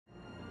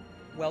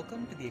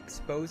Welcome to the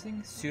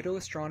Exposing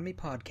PseudoAstronomy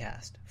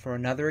podcast for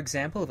another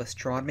example of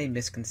astronomy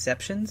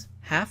misconceptions,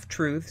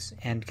 half-truths,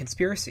 and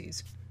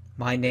conspiracies.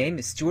 My name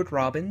is Stuart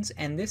Robbins,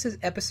 and this is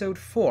episode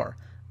 4,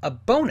 a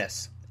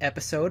bonus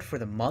episode for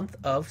the month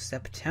of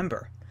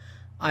September.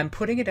 I'm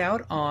putting it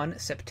out on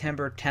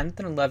September 10th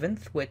and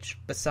 11th, which,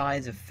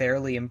 besides a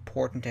fairly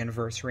important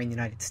anniversary in the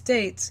United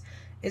States,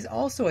 is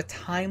also a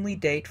timely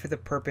date for the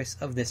purpose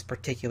of this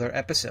particular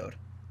episode.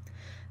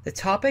 The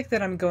topic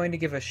that I'm going to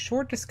give a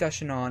short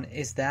discussion on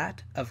is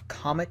that of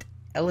Comet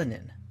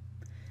Elenin.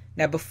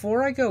 Now,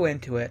 before I go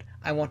into it,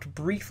 I want to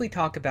briefly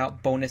talk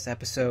about bonus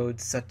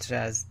episodes such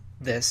as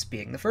this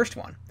being the first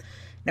one.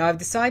 Now, I've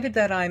decided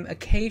that I'm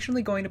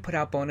occasionally going to put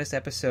out bonus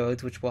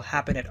episodes which will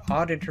happen at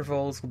odd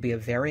intervals, will be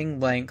of varying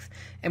length,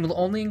 and will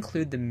only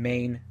include the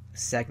main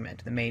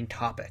segment, the main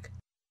topic.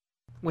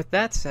 With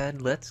that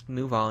said, let's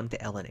move on to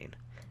Elenin.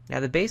 Now,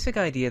 the basic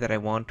idea that I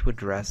want to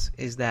address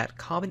is that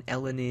Comet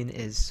Elenin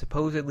is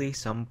supposedly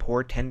some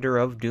portender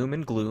of doom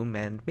and gloom,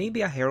 and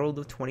maybe a herald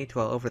of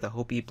 2012 or the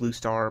Hopi Blue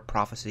Star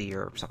prophecy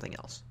or something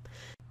else.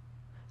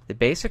 The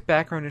basic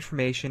background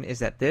information is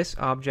that this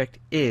object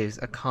is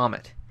a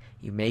comet.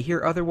 You may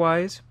hear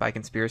otherwise by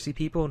conspiracy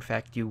people, in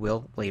fact you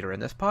will later in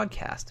this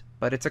podcast,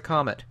 but it's a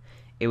comet.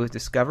 It was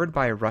discovered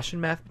by a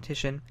Russian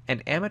mathematician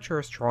and amateur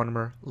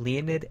astronomer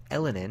Leonid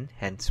Elenin,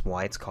 hence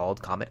why it's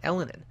called Comet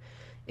Elenin.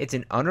 It's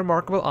an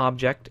unremarkable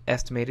object,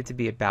 estimated to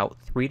be about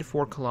 3 to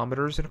 4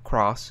 kilometers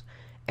across,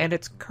 and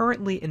it's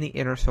currently in the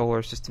inner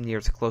solar system near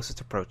its closest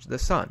approach to the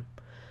Sun.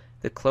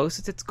 The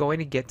closest it's going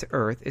to get to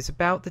Earth is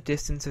about the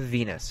distance of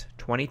Venus,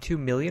 22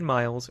 million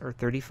miles or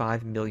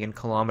 35 million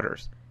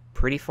kilometers.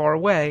 Pretty far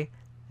away,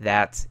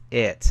 that's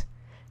it.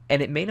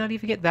 And it may not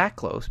even get that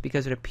close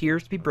because it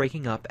appears to be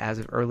breaking up as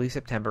of early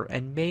September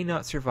and may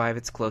not survive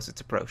its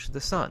closest approach to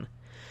the Sun.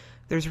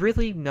 There's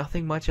really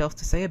nothing much else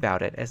to say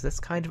about it, as this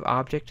kind of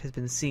object has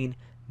been seen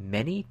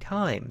many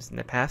times in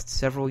the past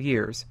several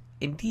years,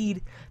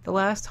 indeed the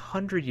last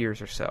 100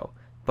 years or so,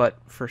 but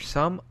for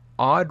some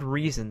odd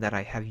reason that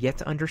I have yet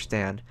to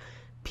understand,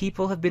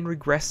 people have been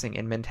regressing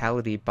in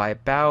mentality by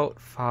about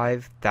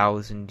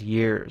 5,000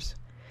 years.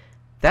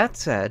 That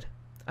said,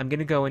 I'm going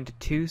to go into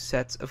two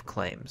sets of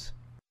claims.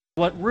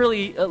 What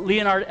really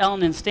Leonard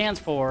Elenin stands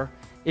for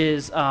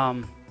is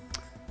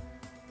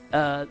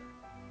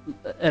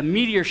a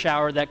meteor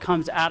shower that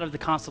comes out of the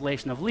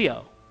constellation of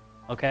Leo.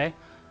 Okay,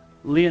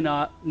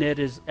 Leonid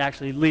is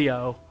actually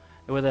Leo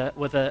with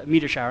a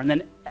meteor shower, and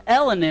then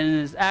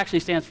Elenin actually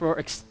stands for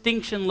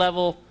extinction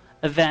level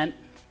event.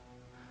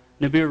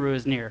 Nibiru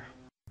is near.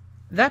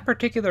 That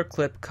particular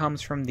clip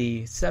comes from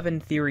the 7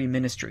 Theory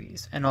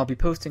Ministries, and I'll be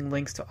posting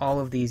links to all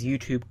of these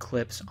YouTube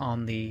clips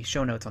on the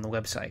show notes on the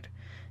website.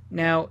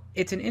 Now,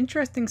 it's an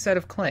interesting set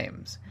of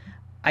claims.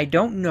 I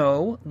don't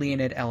know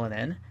Leonid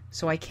Elenin,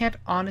 so I can't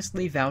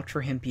honestly vouch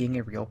for him being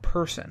a real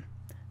person.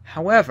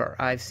 However,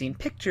 I've seen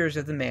pictures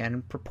of the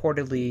man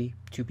purportedly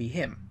to be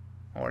him,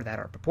 or that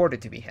are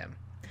purported to be him.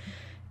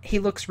 He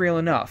looks real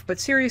enough, but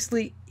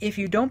seriously, if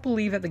you don't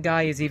believe that the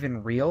guy is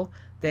even real,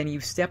 then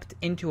you've stepped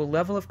into a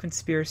level of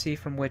conspiracy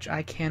from which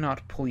I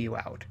cannot pull you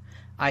out.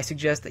 I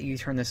suggest that you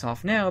turn this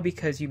off now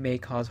because you may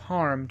cause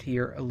harm to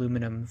your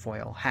aluminum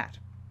foil hat.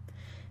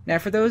 Now,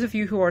 for those of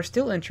you who are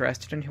still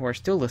interested and who are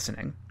still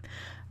listening,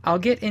 I'll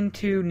get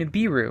into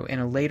Nibiru in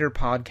a later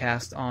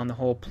podcast on the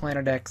whole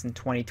Planet X and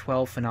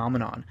 2012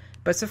 phenomenon,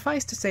 but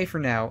suffice to say for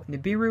now,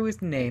 Nibiru is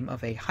the name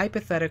of a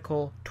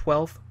hypothetical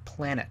 12th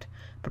planet,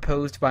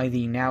 proposed by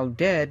the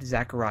now-dead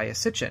Zecharia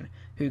Sitchin,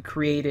 who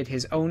created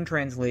his own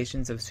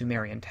translations of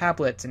Sumerian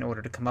tablets in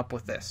order to come up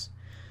with this.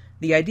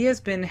 The idea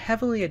has been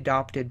heavily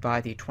adopted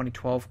by the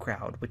 2012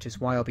 crowd, which is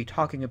why I'll be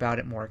talking about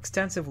it more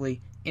extensively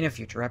in a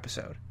future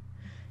episode.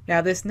 Now,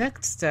 this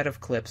next set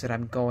of clips that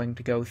I'm going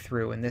to go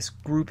through in this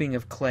grouping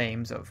of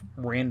claims of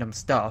random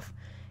stuff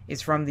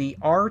is from the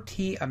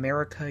RT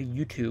America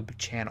YouTube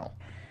channel.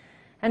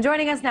 And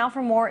joining us now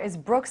for more is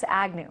Brooks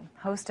Agnew,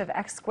 host of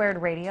X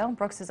Squared Radio.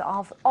 Brooks is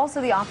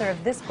also the author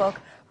of this book,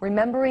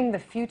 Remembering the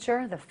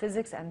Future, the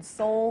Physics and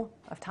Soul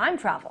of Time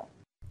Travel.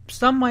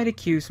 Some might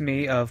accuse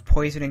me of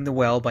poisoning the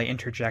well by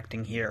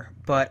interjecting here,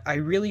 but I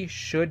really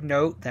should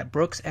note that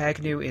Brooks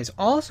Agnew is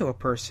also a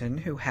person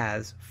who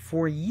has,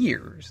 for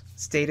years,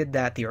 stated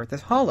that the Earth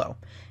is hollow,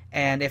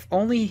 and if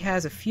only he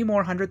has a few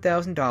more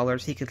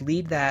 $100,000, he could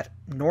lead that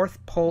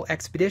North Pole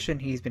expedition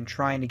he's been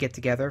trying to get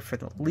together for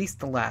at least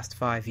the last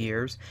 5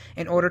 years,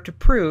 in order to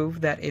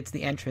prove that it's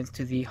the entrance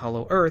to the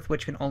hollow Earth,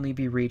 which can only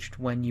be reached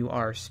when you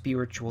are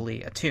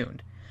spiritually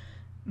attuned.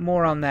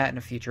 More on that in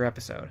a future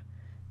episode.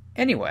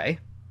 Anyway,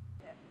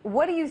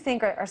 what do you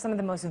think are some of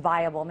the most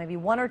viable, maybe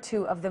one or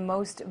two of the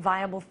most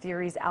viable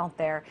theories out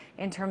there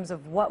in terms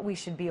of what we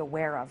should be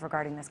aware of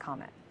regarding this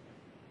comet?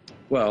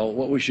 Well,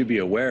 what we should be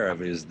aware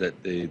of is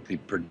that the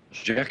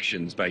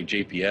projections by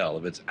JPL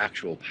of its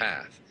actual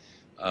path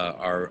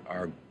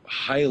are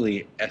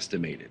highly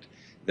estimated.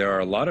 There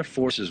are a lot of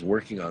forces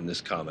working on this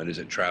comet as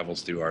it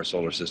travels through our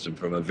solar system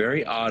from a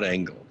very odd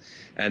angle,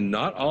 and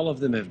not all of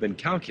them have been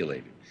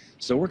calculated.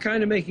 So we're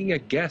kind of making a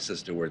guess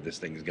as to where this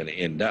thing is going to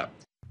end up.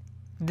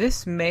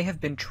 This may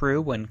have been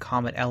true when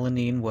comet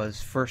Elenin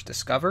was first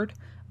discovered,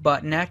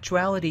 but in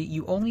actuality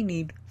you only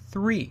need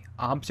 3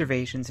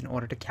 observations in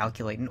order to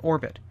calculate an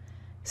orbit.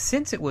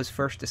 Since it was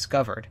first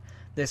discovered,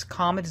 this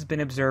comet has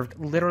been observed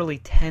literally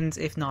tens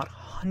if not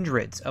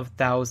hundreds of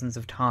thousands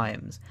of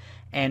times,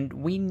 and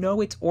we know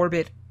its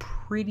orbit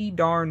pretty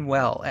darn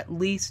well, at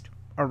least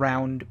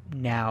around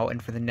now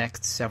and for the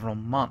next several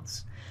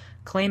months.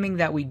 Claiming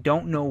that we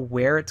don't know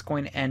where it's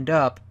going to end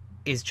up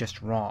is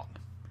just wrong.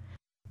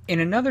 In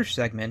another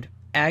segment,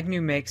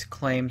 Agnew makes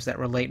claims that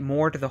relate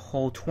more to the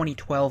whole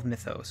 2012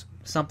 mythos,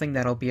 something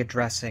that I'll be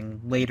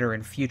addressing later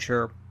in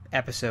future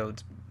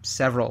episodes,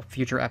 several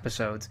future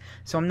episodes,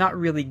 so I'm not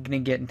really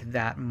going to get into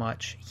that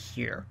much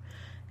here.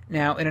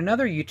 Now, in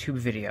another YouTube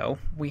video,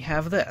 we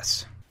have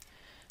this.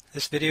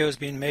 This video is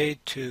being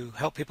made to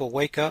help people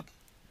wake up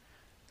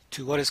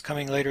to what is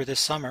coming later this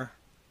summer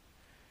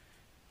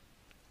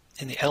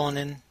in the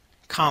Elenin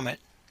comet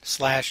 /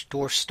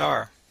 dwarf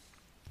star.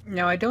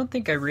 Now, I don't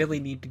think I really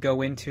need to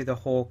go into the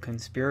whole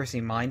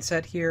conspiracy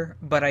mindset here,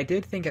 but I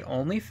did think it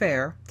only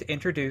fair to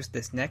introduce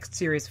this next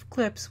series of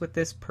clips with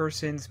this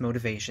person's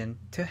motivation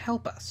to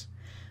help us.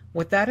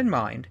 With that in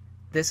mind,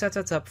 this sets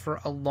us up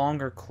for a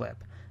longer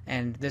clip,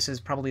 and this is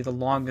probably the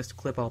longest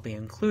clip I'll be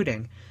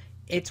including.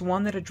 It's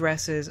one that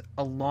addresses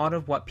a lot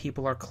of what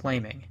people are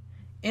claiming.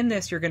 In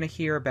this, you're going to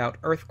hear about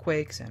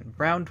earthquakes and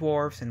brown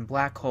dwarfs and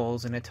black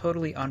holes in a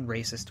totally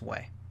unracist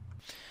way.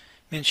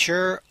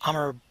 Minshur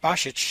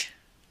Amarbashich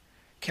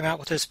came out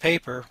with this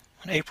paper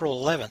on April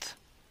 11th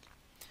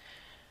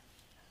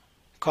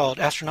called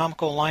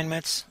Astronomical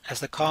Alignments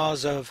as the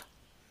Cause of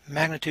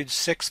Magnitude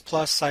 6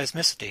 Plus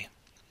Seismicity.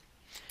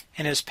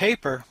 In his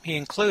paper, he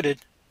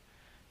included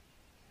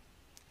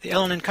the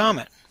Elenin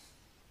comet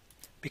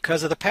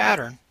because of the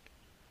pattern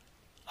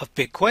of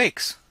big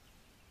quakes,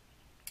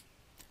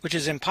 which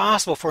is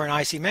impossible for an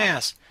icy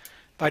mass.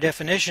 By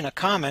definition, a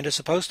comet is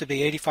supposed to be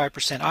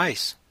 85%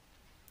 ice.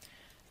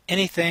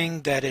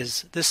 Anything that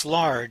is this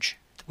large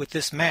with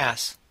this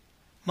mass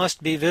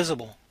must be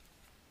visible.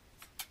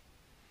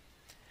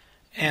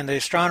 And the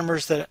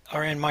astronomers that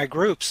are in my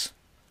groups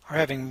are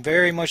having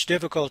very much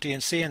difficulty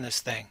in seeing this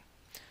thing.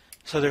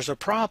 So there's a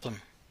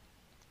problem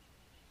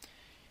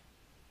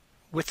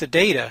with the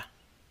data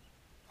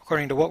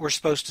according to what we're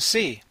supposed to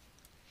see.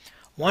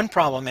 One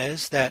problem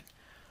is that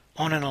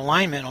on an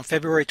alignment on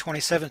February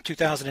 27,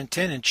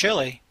 2010 in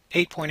Chile,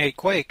 8.8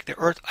 quake, the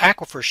Earth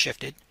aquifer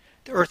shifted,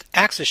 the Earth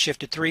axis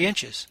shifted 3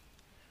 inches.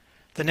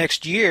 The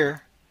next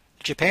year,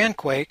 Japan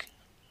quake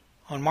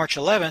on March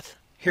 11th,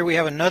 here we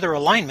have another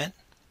alignment,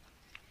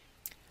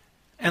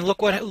 and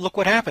look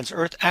what happens.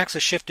 Earth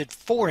axis shifted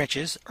 4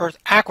 inches, Earth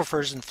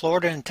aquifers in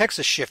Florida and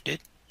Texas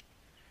shifted,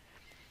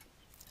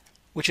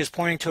 which is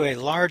pointing to a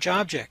large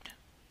object,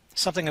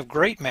 something of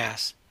great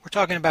mass. We're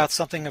talking about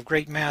something of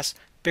great mass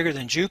bigger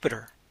than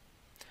Jupiter,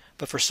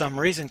 but for some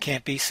reason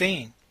can't be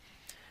seen.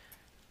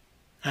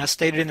 As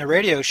stated in the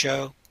radio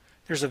show,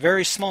 there's a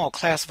very small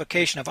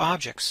classification of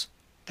objects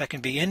that can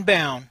be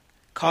inbound,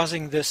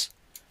 causing this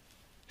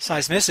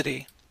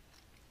seismicity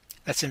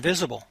that's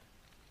invisible.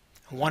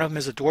 One of them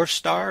is a dwarf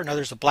star,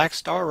 another is a black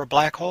star or a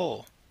black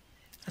hole.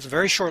 That's a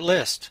very short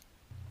list.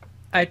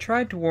 I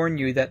tried to warn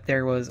you that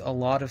there was a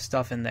lot of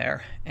stuff in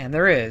there, and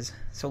there is,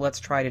 so let's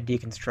try to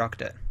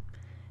deconstruct it.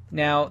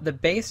 Now, the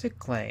basic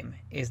claim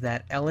is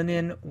that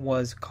Elenin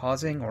was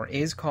causing or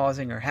is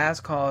causing or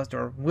has caused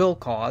or will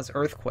cause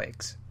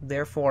earthquakes,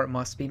 therefore it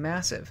must be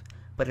massive.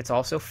 But it's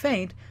also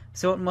faint,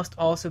 so it must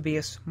also be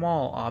a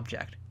small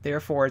object,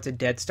 therefore it's a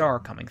dead star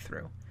coming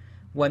through.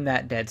 When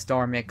that dead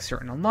star makes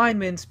certain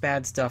alignments,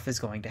 bad stuff is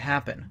going to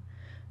happen.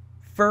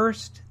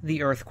 First,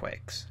 the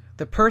earthquakes.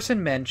 The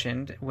person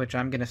mentioned, which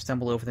I'm going to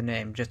stumble over the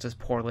name just as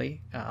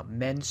poorly,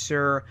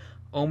 Mensur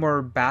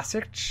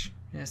Omarbasic,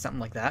 something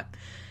like that,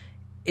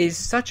 is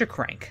such a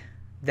crank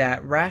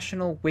that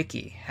Rational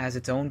Wiki has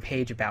its own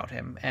page about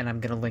him, and I'm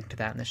going to link to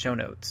that in the show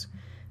notes.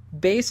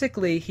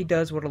 Basically, he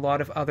does what a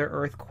lot of other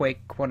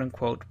earthquake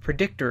quote-unquote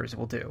predictors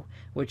will do,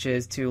 which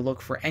is to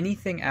look for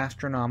anything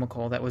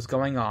astronomical that was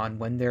going on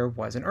when there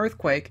was an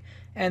earthquake,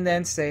 and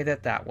then say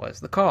that that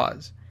was the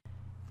cause.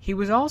 He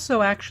was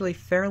also actually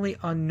fairly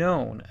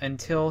unknown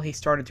until he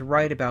started to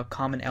write about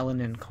common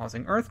Elenin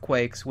causing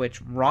earthquakes, which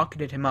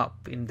rocketed him up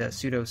in the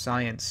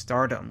pseudoscience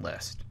stardom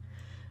list.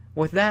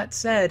 With that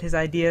said, his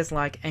ideas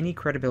lack any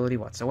credibility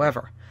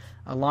whatsoever.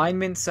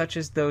 Alignments such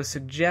as those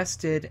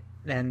suggested,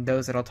 and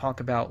those that I'll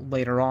talk about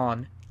later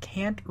on,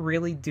 can't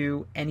really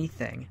do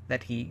anything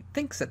that he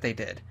thinks that they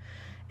did.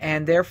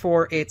 And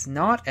therefore, it's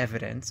not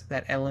evidence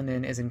that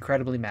Elenin is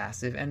incredibly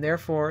massive, and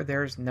therefore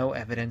there's no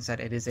evidence that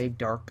it is a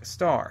dark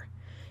star.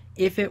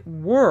 If it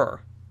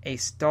were a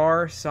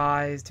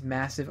star-sized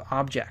massive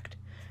object,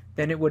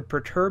 then it would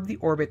perturb the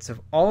orbits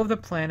of all of the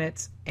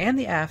planets and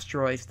the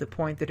asteroids to the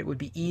point that it would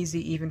be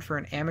easy even for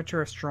an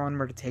amateur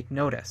astronomer to take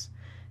notice.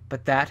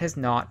 But that has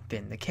not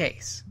been the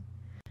case.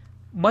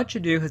 Much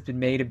ado has been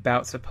made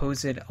about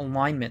supposed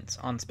alignments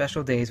on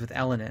special days with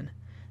Elenin.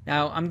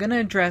 Now, I'm going to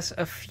address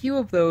a few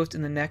of those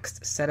in the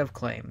next set of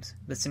claims,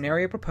 the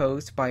scenario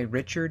proposed by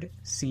Richard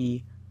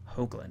C.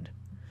 Hoagland.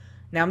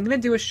 Now, I'm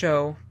going to do a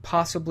show,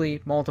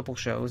 possibly multiple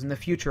shows, in the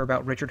future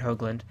about Richard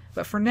Hoagland,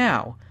 but for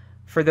now,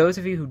 for those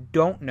of you who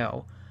don't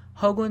know,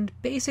 Hoagland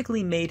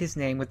basically made his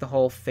name with the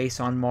whole face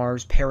on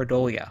Mars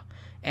pareidolia,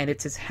 and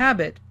it's his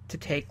habit to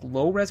take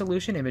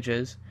low-resolution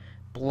images,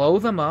 blow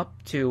them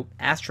up to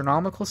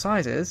astronomical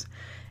sizes,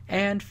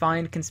 and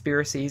find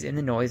conspiracies in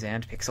the noise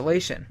and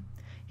pixelation.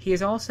 He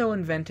has also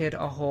invented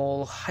a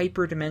whole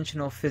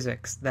hyperdimensional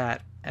physics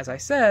that, as I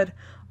said,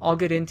 I'll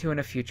get into in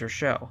a future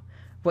show.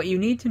 What you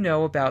need to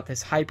know about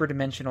this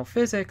hyperdimensional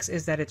physics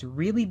is that it's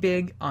really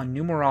big on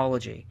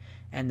numerology,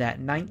 and that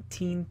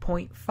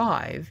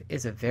 19.5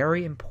 is a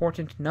very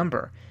important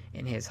number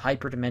in his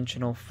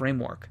hyperdimensional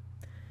framework.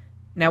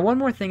 Now, one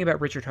more thing about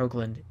Richard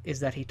Hoagland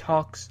is that he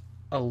talks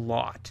a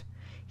lot.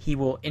 He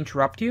will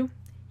interrupt you,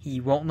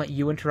 he won't let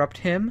you interrupt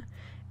him,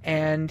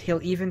 and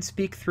he'll even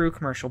speak through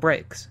commercial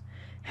breaks.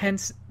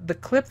 Hence, the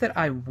clip that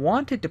I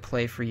wanted to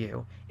play for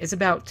you is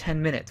about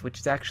 10 minutes, which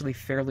is actually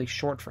fairly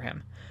short for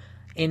him.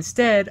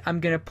 Instead, I'm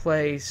going to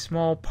play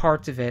small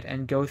parts of it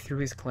and go through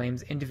his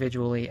claims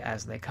individually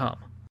as they come.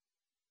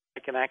 I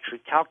can actually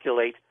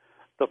calculate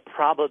the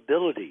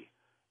probability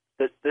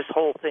that this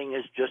whole thing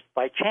is just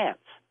by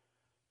chance.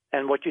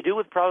 And what you do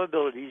with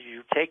probabilities,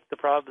 you take the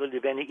probability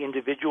of any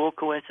individual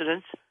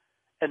coincidence,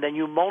 and then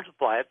you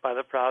multiply it by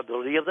the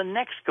probability of the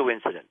next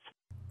coincidence.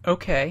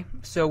 Okay,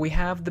 so we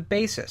have the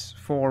basis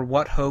for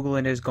what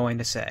Hoagland is going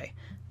to say,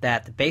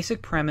 that the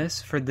basic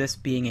premise for this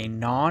being a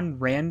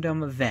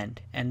non-random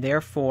event, and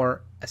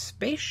therefore a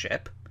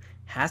spaceship,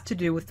 has to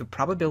do with the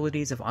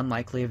probabilities of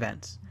unlikely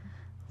events.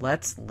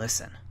 Let's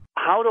listen.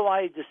 How do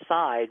I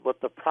decide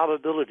what the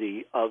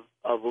probability of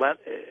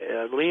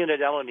Leonid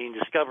Elenin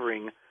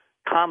discovering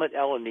comet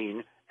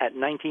Elenin at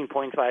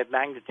 19.5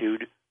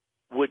 magnitude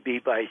would be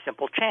by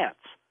simple chance?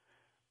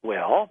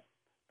 Well,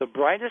 the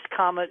brightest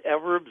comet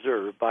ever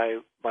observed by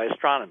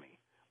astronomy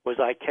was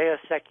Ikaia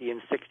Secchi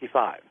in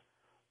 65.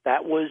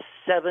 That was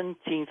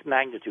 17th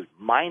magnitude,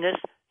 minus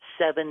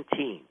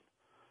 17.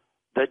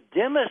 The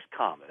dimmest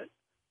comet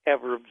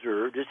ever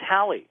observed is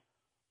Halley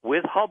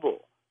with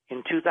Hubble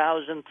in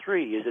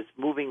 2003 as it's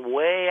moving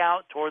way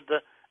out toward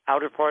the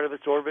outer part of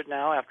its orbit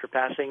now after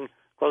passing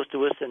close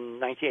to us in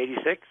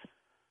 1986.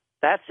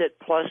 That's at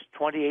plus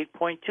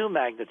 28.2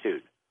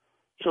 magnitude.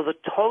 So the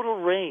total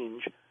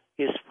range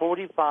is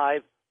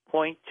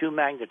 45.2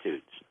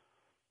 magnitudes.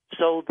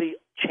 So the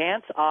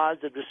chance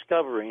odds of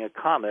discovering a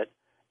comet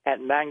at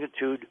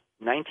magnitude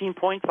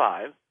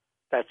 19.5,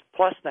 that's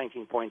plus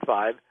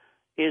 19.5,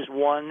 is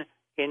 1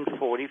 in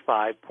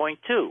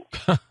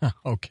 45.2.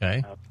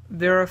 Okay.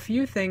 There are a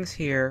few things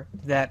here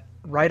that,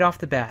 right off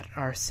the bat,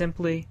 are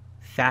simply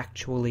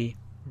factually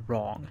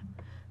wrong.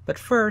 But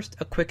first,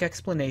 a quick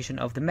explanation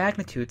of the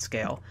magnitude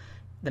scale.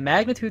 The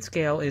magnitude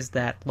scale is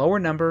that lower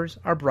numbers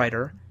are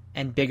brighter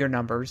and bigger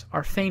numbers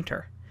are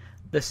fainter.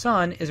 The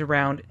Sun is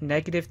around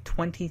negative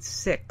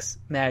 26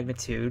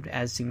 magnitude,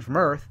 as seen from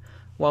Earth,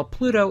 while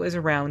Pluto is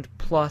around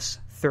plus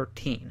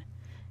 13.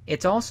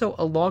 It's also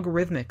a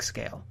logarithmic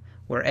scale,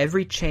 where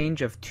every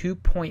change of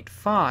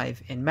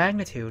 2.5 in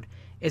magnitude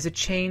is a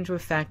change of a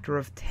factor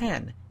of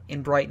 10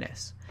 in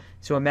brightness.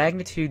 So a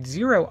magnitude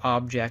 0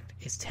 object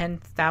is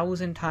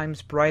 10,000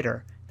 times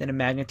brighter than a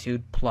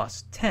magnitude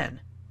plus 10.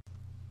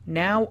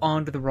 Now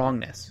on to the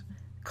wrongness.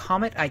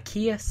 Comet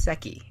Ikaia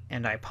Secchi,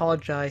 and I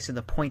apologize to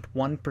the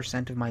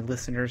 0.1% of my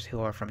listeners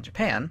who are from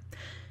Japan,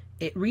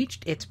 it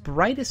reached its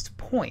brightest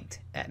point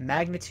at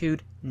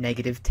magnitude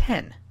negative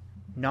 10,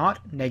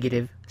 not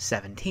negative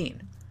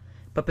 17.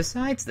 But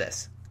besides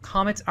this,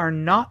 comets are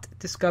not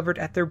discovered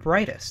at their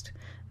brightest.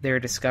 They're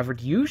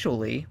discovered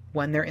usually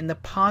when they're in the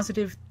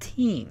positive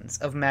teens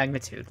of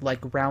magnitude,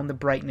 like around the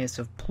brightness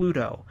of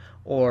Pluto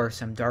or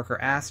some darker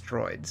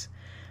asteroids.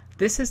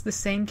 This is the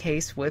same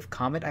case with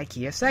Comet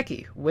Ikaia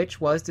Secchi,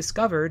 which was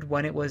discovered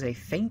when it was a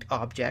faint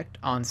object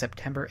on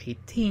September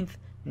 18th,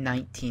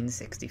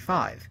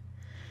 1965.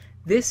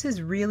 This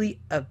is really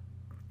a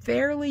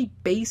fairly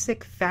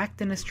basic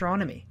fact in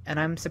astronomy, and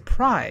I'm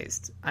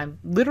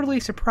literally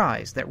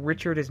surprised that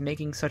Richard is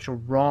making such a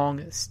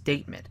wrong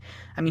statement.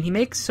 I mean, he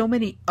makes so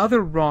many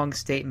other wrong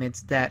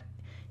statements that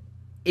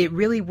it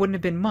really wouldn't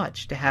have been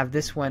much to have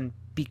this one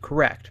be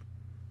correct.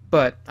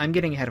 But I'm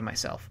getting ahead of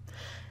myself.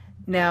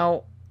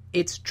 Now,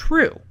 it's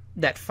true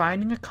that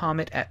finding a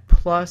comet at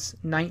plus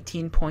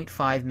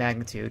 19.5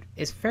 magnitude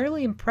is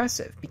fairly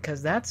impressive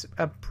because that's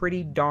a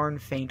pretty darn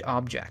faint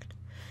object.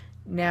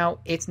 Now,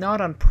 it's not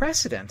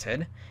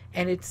unprecedented,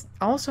 and it's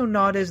also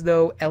not as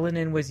though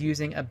Elenin was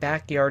using a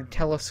backyard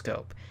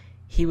telescope.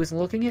 He was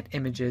looking at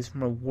images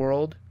from a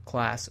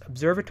world-class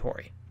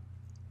observatory.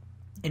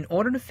 In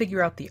order to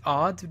figure out the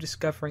odds of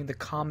discovering the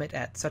comet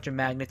at such a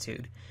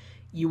magnitude,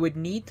 you would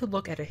need to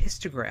look at a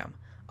histogram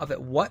of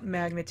at what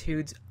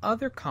magnitudes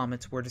other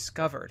comets were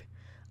discovered.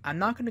 I'm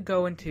not going to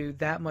go into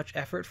that much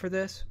effort for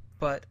this,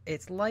 but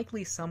it's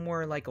likely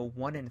somewhere like a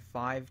 1 in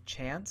 5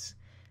 chance.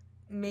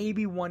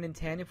 Maybe 1 in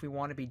 10 if we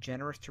want to be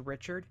generous to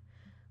Richard,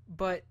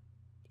 but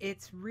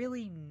it's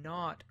really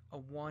not a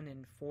 1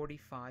 in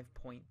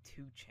 45.2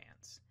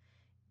 chance.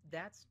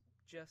 That's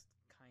just